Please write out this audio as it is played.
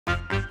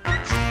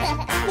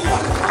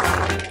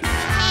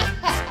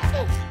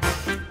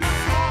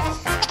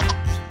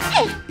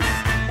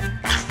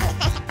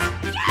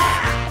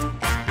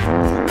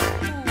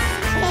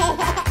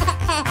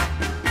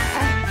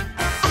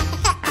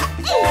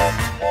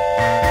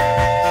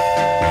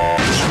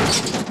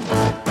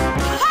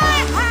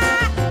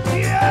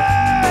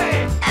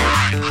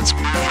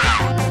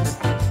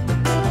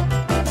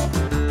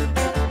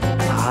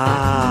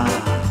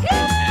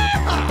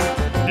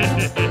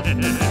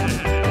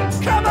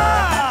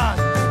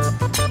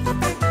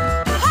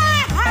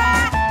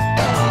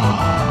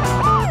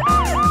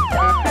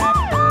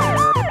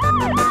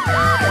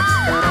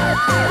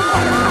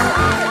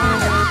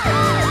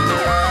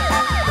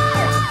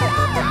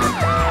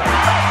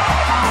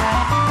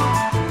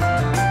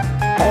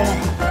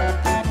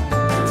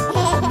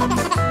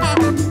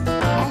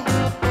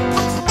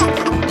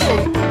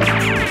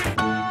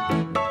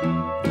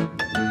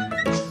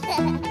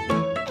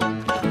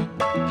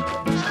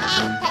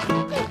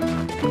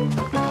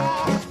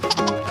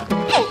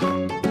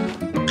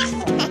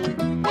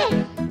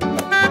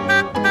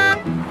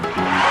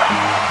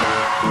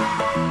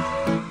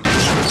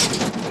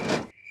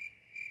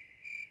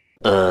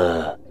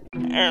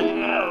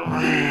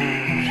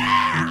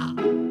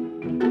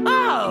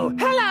Hello!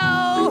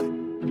 Hello!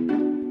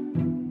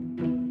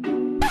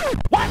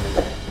 What?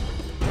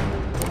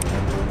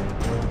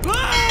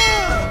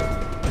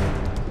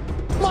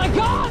 My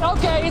God!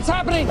 Okay, it's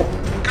happening! Go!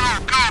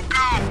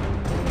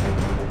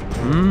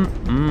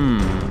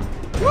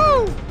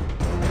 Woo!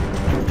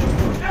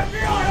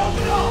 FBI,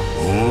 open up!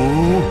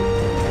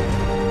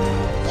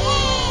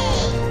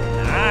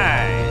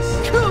 Nice!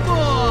 Come on!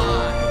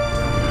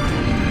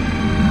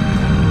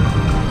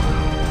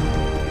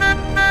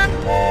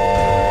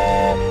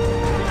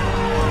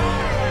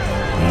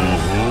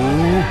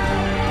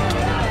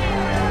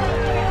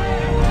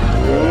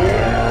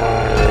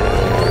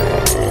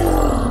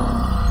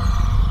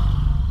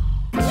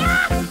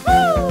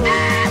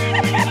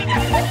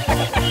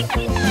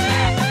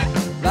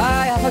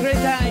 Bye, have a great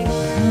time!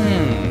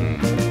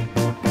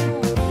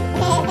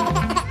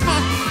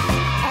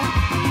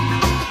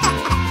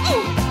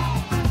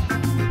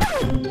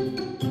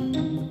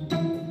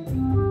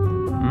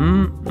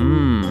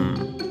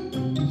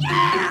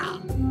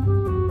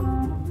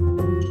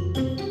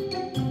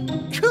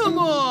 Come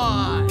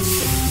on!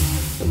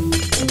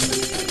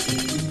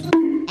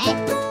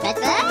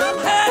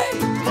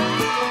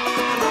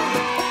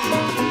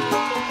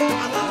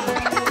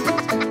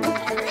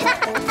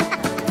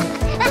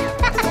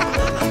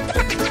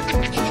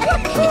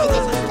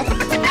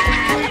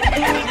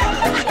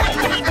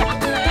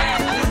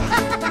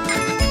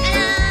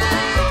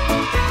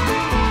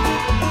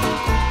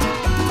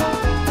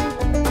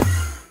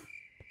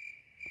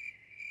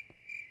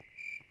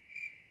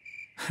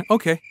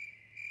 Okay.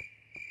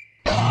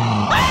 No!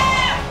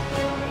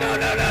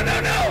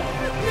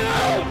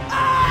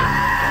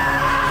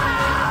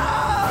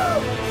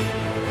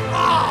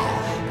 Oh!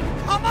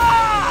 Come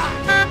on!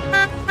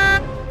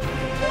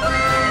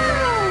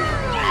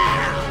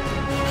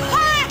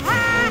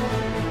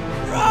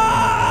 Run!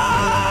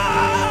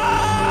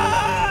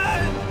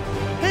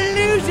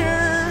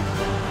 Loser!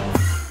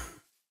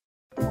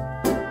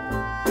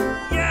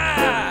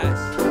 Yes!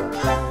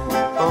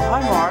 Oh, hi,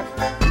 Mark.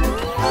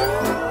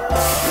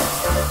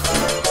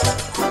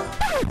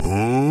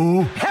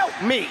 Help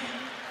me!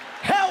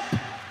 Help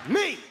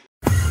me!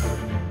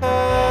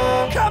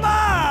 Come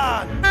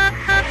on!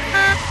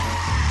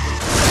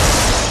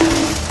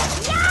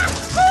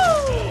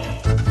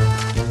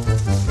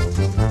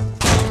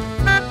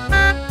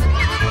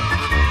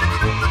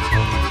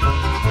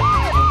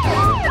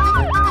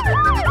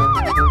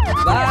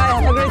 Bye,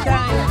 have a great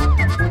time!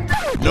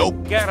 Nope.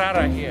 Get out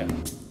of here.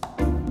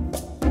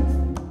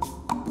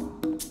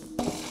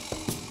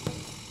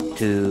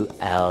 2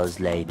 hours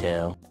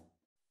later.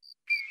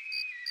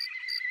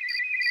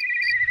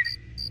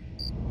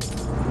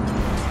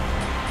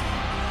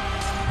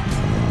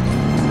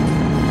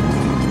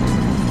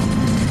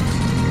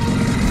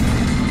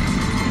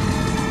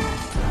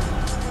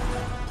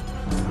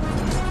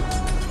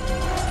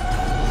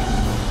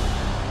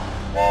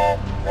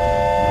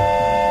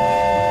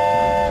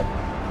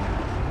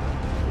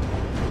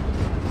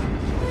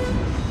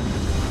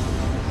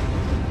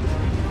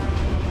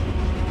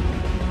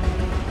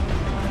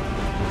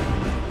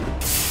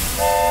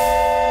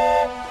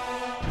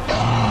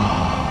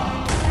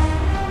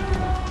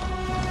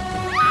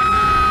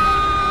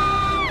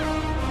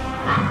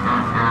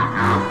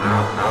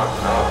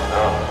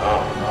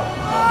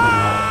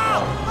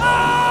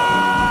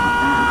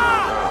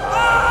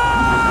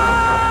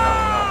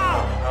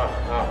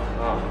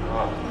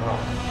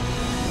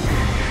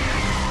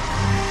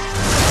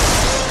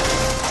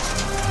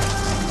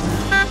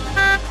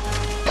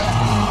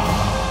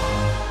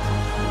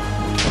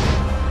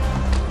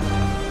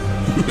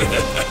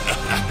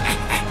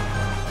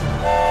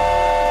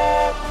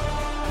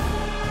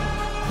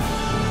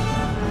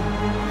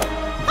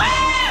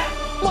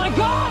 My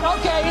God!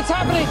 Okay, it's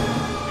happening!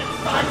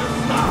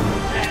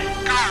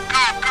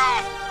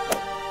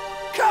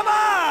 Come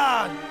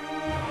on!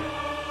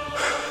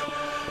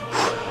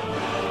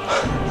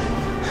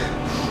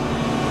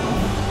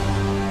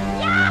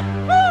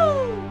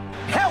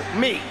 Help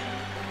me!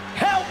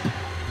 Help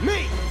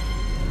me!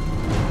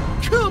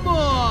 Come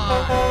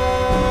on!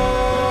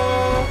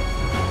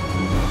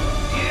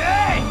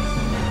 Yes!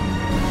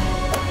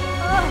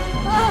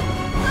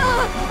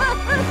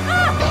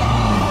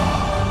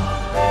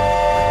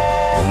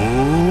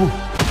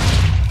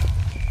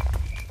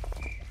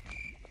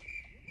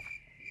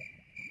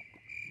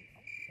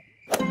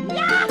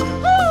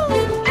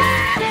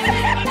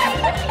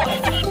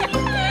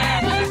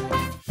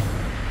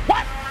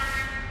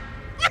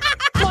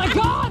 My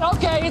God!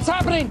 Okay, it's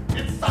happening!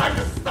 It's time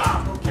to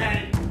stop,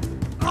 okay?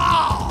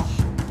 Oh!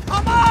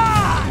 Come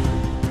on!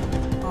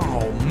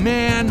 Oh,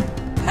 man.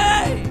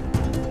 Hey!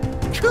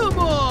 Come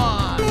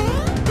on!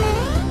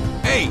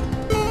 Hey!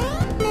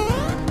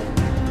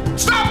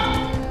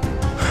 Stop!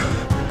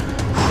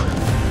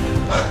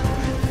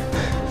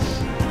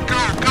 Go!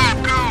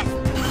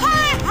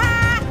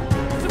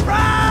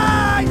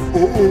 Surprise!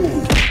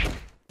 Oh!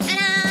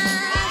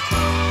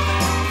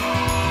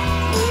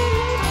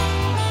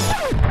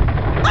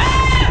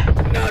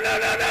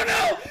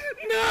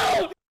 No!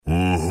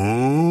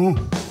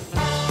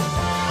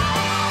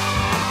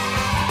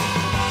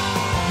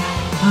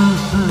 My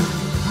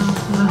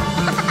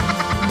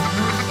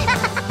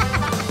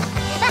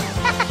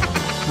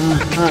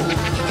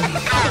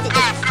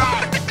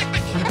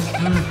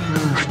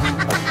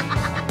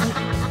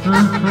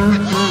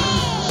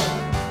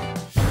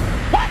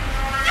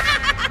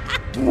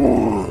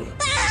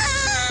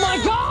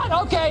God!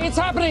 Okay, it's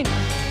happening.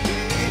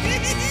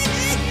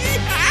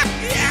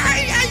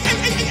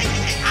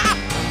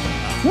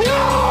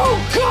 No!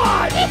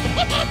 God!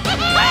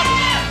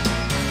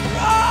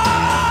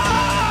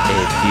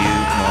 A few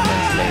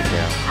moments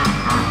later.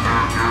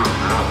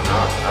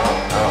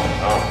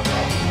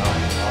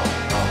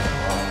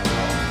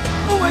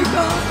 Oh my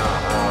god!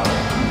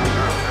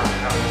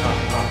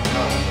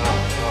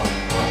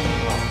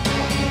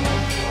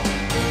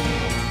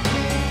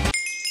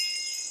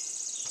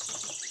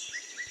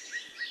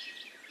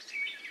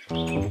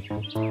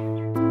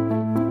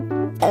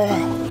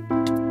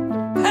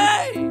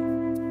 Hey!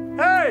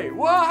 Hey,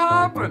 what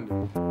happened?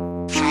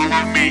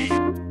 Follow me!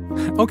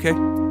 Okay.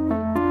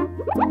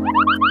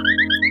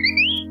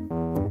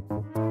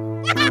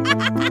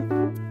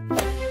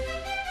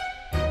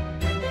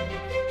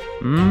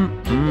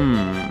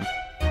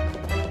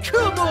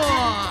 Come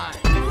on!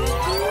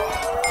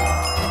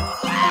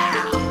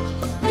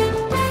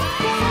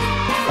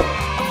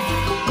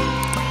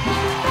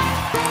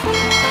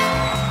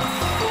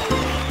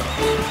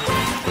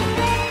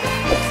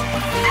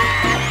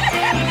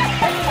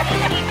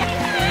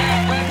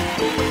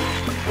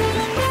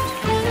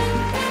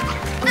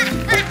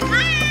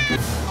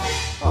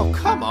 Oh,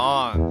 come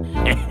on.